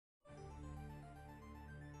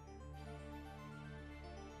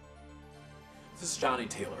This is Johnny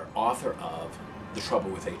Taylor, author of The Trouble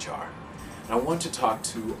with HR. And I want to talk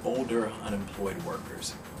to older unemployed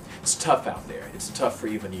workers. It's tough out there. It's tough for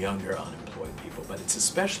even younger unemployed people, but it's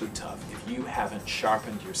especially tough if you haven't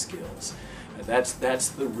sharpened your skills. That's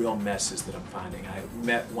the real message that I'm finding. I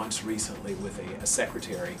met once recently with a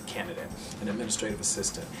secretary candidate, an administrative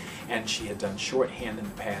assistant, and she had done shorthand in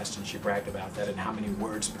the past, and she bragged about that and how many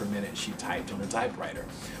words per minute she typed on a typewriter.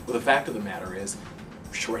 Well, the fact of the matter is,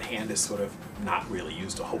 shorthand is sort of not really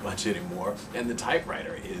used a whole bunch anymore, and the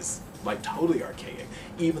typewriter is like totally archaic.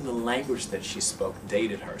 Even the language that she spoke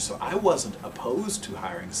dated her. So I wasn't opposed to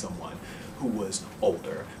hiring someone who was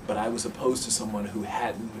older, but I was opposed to someone who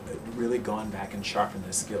hadn't really gone back and sharpened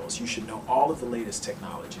their skills. You should know all of the latest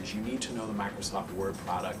technologies. You need to know the Microsoft Word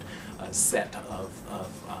product set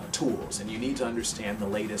of tools, and you need to understand the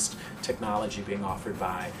latest technology being offered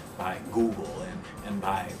by Google and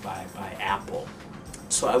by Apple.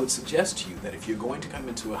 So I would suggest to you that if you're going to come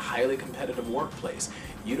into a highly competitive workplace,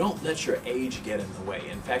 you don't let your age get in the way.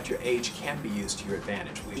 In fact, your age can be used to your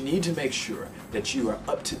advantage. You need to make sure that you are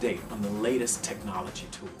up to date on the latest technology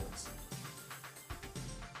tools.